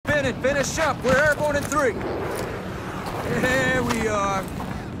in and finish up. We're airborne in 3. There we are.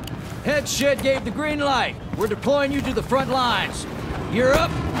 Head shed gave the green light. We're deploying you to the front lines. You're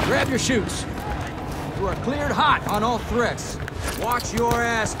up. Grab your chutes. You are cleared hot on all threats. Watch your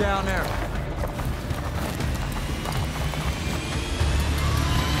ass down there.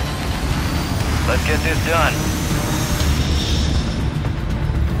 Let's get this done.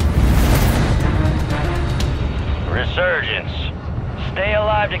 Resurgence. Stay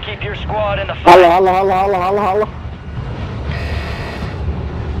alive to keep your squad in the fight. Holla.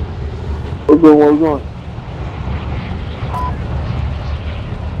 Where we going?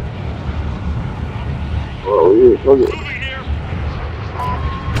 Oh, yeah, okay.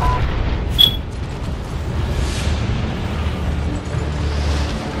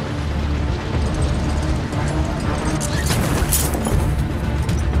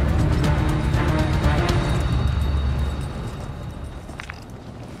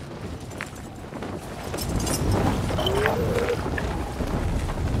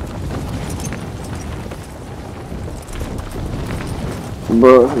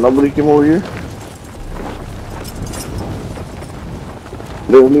 Bro, nobody came over here.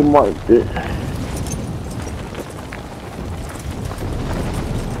 They only marked it.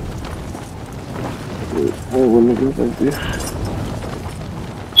 Hey, when niggas like this.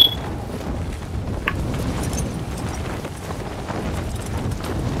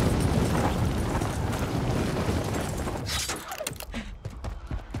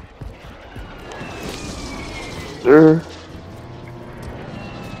 Sir.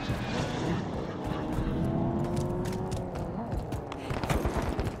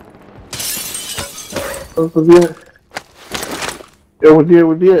 What's that? Yo, what's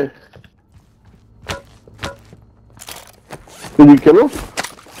that? Did you kill him?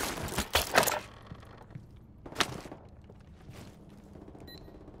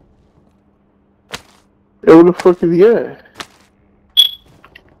 Yo, where the fuck is he at?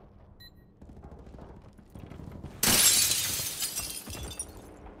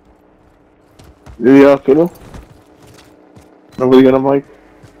 Did y'all kill him? Nobody got a mic?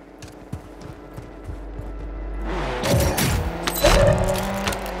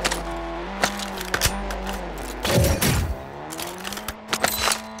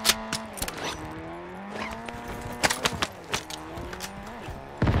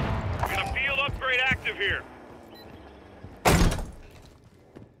 Here.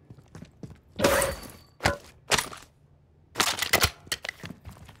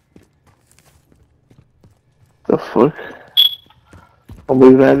 The fuck?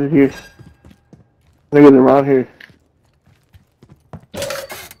 Nobody's added here. Niggas around here.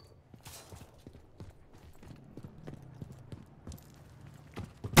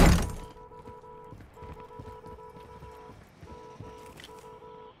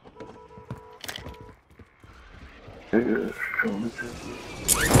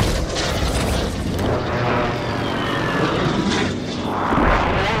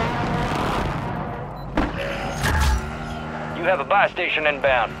 You have a buy station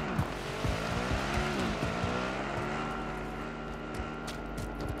inbound.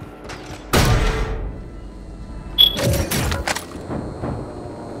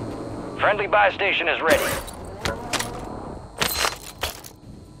 Friendly buy station is ready.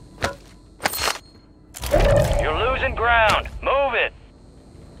 You're losing ground. Move it.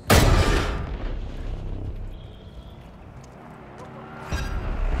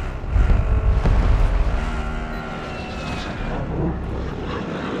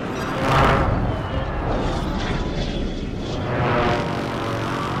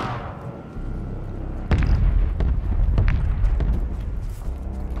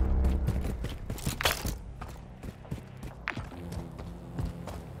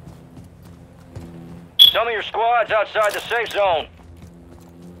 Some of your squad's outside the safe zone.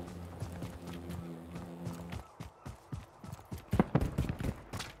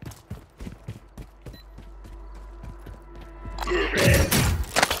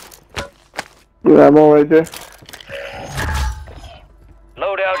 Ammo right there.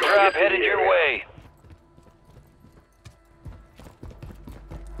 Loadout drop headed your way.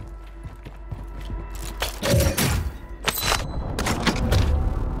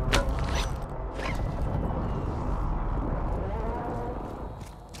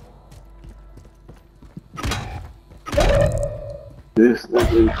 This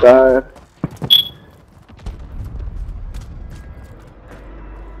nigga inside.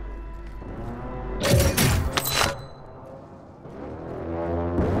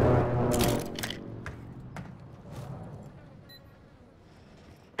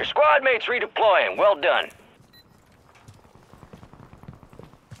 Your squad mates redeploying. Well done.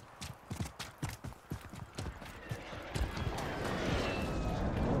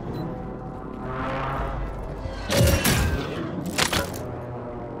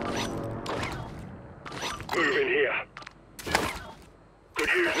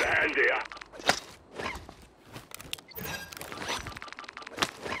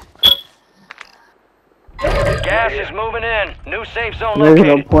 Gas is moving in. New safe zone There's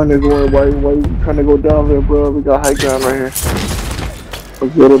no located. point in going. Why you trying to go down there, bro? We got high ground right here.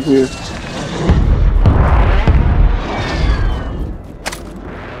 Let's get up here.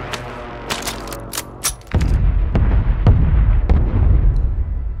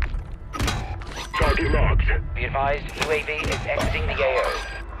 Target locked. Be advised, UAV is exiting the AO.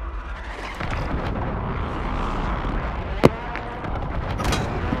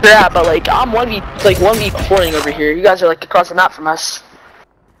 Yeah, but like I'm 1v4ing over here. You guys are like across the map from us.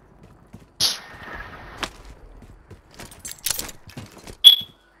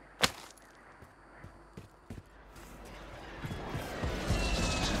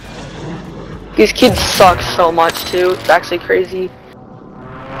 These kids suck so much too. It's actually crazy.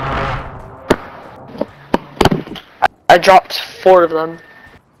 I dropped 4 of them.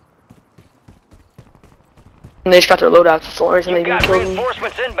 And they just got their loadouts. That's the only reason they didn't kill me.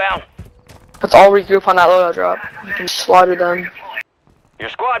 Reinforcements inbound. Let's all regroup on that loadout drop. You can slaughter them. Your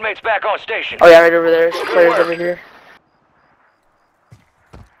squad mate's back on station. Oh yeah, right over there. There's players over here.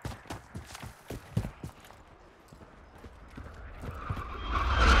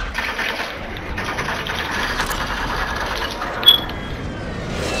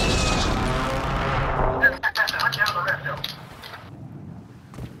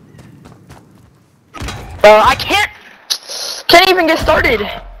 I can't even get started.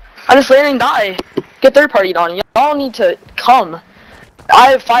 I just land and die. Get third partied on. Y'all need to come.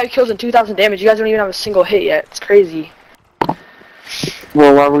 I have 5 kills and 2,000 damage. You guys don't even have a single hit yet. It's crazy.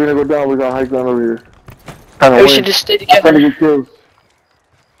 Well, why are we gonna go down? We got high ground over here. We should just stay together. Trying to get kills.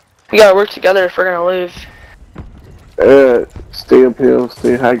 We gotta work together if we're gonna live. Stay uphill,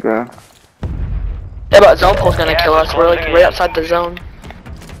 stay high ground. Yeah, but zone pole's gonna kill us. We're like right outside the zone.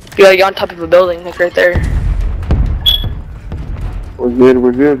 You gotta get on top of a building, like right there.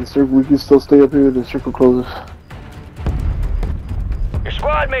 We're good. The circle, we can still stay up here. The circle closes. Your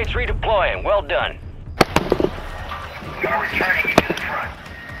squad mate's redeploying. Well done. You're returning to the front.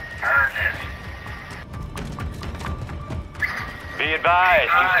 Earn this. Be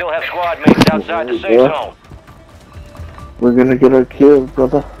advised, you still have squad mates outside the safe zone. We're gonna get our kill,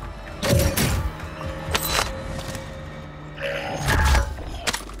 brother.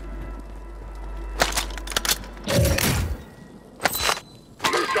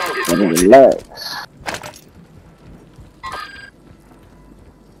 Relax.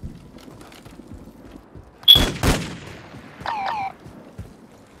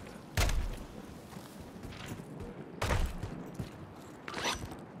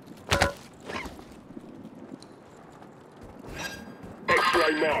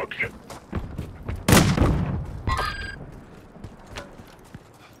 X-ray marked.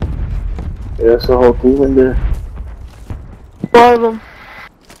 Yeah, that's the whole team in there. 4 of them.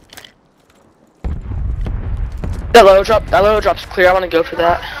 That low drop's clear. I wanna go for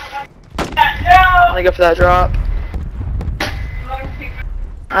that. I wanna go for that drop.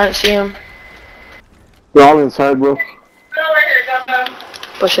 I didn't see him. They're all inside, bro.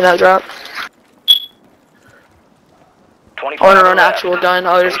 Pushing that drop. I wanna run actual gun.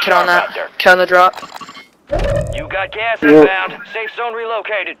 Oh, there's a kid on that. Kid on the drop. You got gas inbound. Safe zone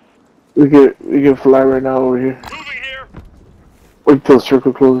relocated. We can fly right now over here. Moving here. Wait till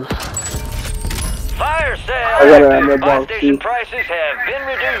circle closes. Fire sale. I got an ammo Buy box, station too. prices have been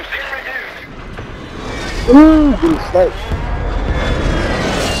reduced. Ooh, getting sniped.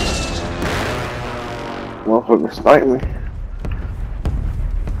 Motherfucker sniped me.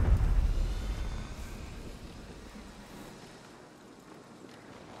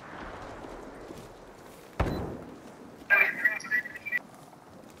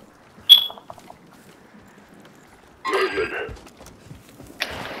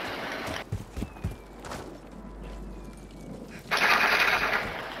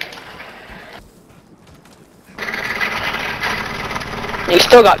 You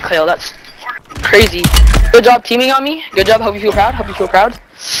still got Kale, that's crazy. Good job teaming on me. Good job, hope you feel proud,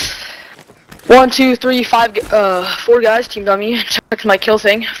 1, 2, 3, 5, 4 guys teamed on me. Check my kill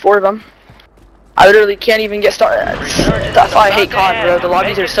thing, 4 of them. I literally can't even get started. That's why I hate COD, bro. The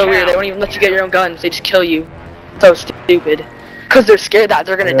lobbies are so weird, they don't even let you get your own guns, they just kill you. So stupid. Cause they're scared that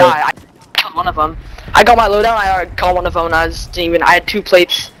they're gonna die. I killed one of them. I got my loadout, I got one of them, and I had 2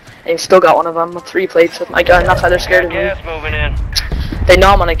 plates, and still got one of them with 3 plates with my gun. That's why they're scared of me. Gas moving in. They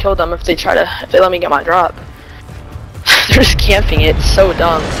know I'm gonna kill them if they let me get my drop. They're just camping it. It's so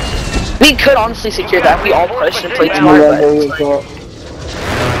dumb. We could honestly secure that if we all pushed and played smart, but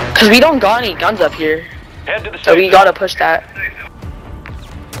cause we don't got any guns up here, Head to the so we safe gotta push that.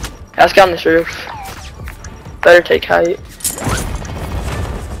 Let's get on this roof. Better take height.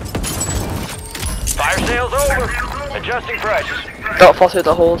 Fire sale's over. Adjusting prices. Don't fall through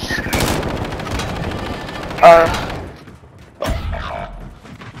the holes.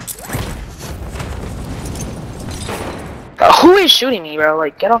 Who is shooting me, bro?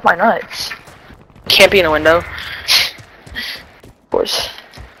 Like, get off my nuts. Can't be in a window. Of course.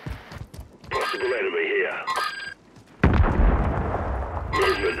 Possible enemy here.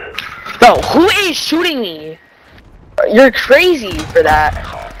 Movement. Bro, who is shooting me? You're crazy for that.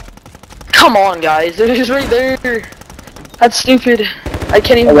 Come on, guys. They're just right there. That's stupid. I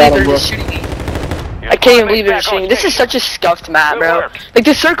can't even believe they're just shooting me. I can't even believe they're just shooting me. This is such a scuffed map, bro. Like,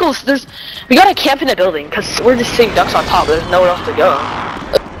 the circles, we gotta camp in a building, because we're just sitting ducks on top. There's nowhere else to go.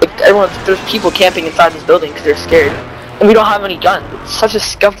 Like, there's people camping inside this building because they're scared. And we don't have any guns. It's such a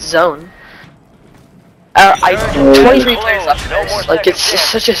scuffed zone. 23 players left in this. Like, it's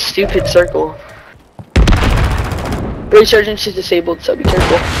just such a stupid circle. Resurgence is disabled, so be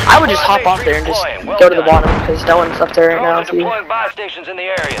careful. I would just hop off there and just go to the bottom, because no one's up there right now. Deploying buy stations in the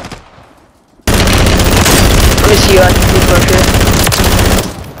area. Let me see you, I can see from up here.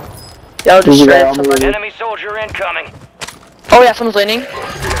 Yeah, I'll just shred someone. Enemy soldier incoming. Oh yeah, someone's landing.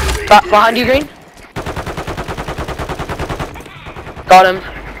 Behind you, Green. Got him.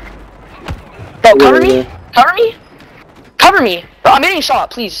 Bro, cover me! Cover me! Cover me! Bro, I'm getting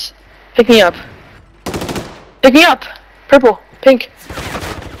shot, please. Pick me up. Pick me up! Purple. Pink.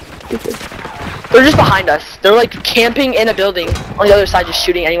 They're just behind us. They're like camping in a building on the other side, just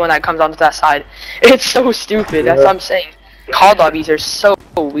shooting anyone that comes onto that side. It's so stupid, that's what I'm saying. COD lobbies are so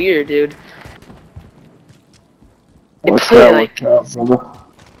weird, dude. They play like...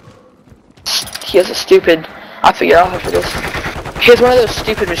 He has a stupid... I figured out after this. He has one of those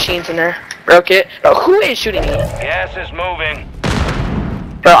stupid machines in there. Broke it. Bro, who is shooting me? Gas is moving.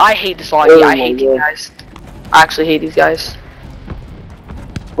 Bro, I hate this lobby. I hate these guys. I actually hate these guys.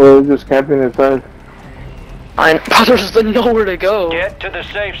 Well, they're just camping inside. Bro, there's nowhere to go. Get to the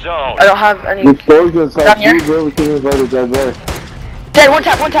safe zone. I don't have any... The stores inside Down here? too, bro. We can't invite a guy there. Dead, one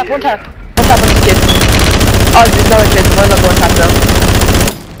tap. One tap on this kid. Oh, there's another kid. One tap though.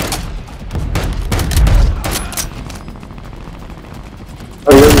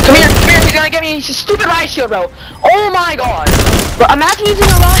 Come here, he's gonna get me. He's a stupid riot shield, bro. Oh my god. Bro, imagine using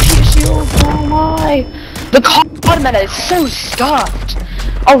a riot shield. Oh my. The COD meta is so stuffed.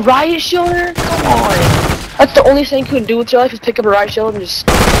 A riot shielder? Come on. That's the only thing you can do with your life is pick up a riot shield and just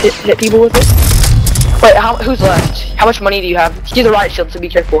hit people with it. Wait, who's left? How much money do you have? He's a riot shield, so be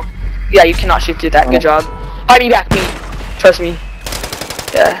careful. Yeah, you cannot shoot through that. Good job. Fight me back, me. Trust me.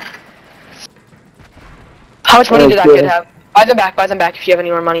 Yeah. How much money did that kid have? Buy them back if you have any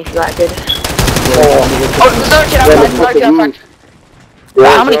more money for that kid. Oh, there's another kid outside,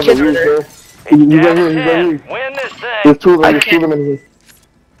 Yeah, how many kids are there? He's right here. Win this thing. There's two of them in here.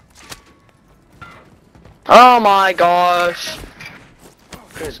 Oh my gosh.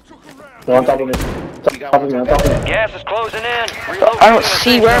 On top of me. Gas is closing in. I don't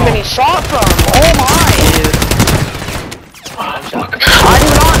see where I'm getting shot from. Oh my, dude. I do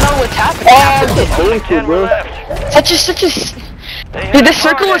not know what's happening. Such a dude, this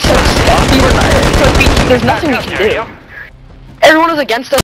circle is so stuffy. There's nothing we can do. Everyone is against us.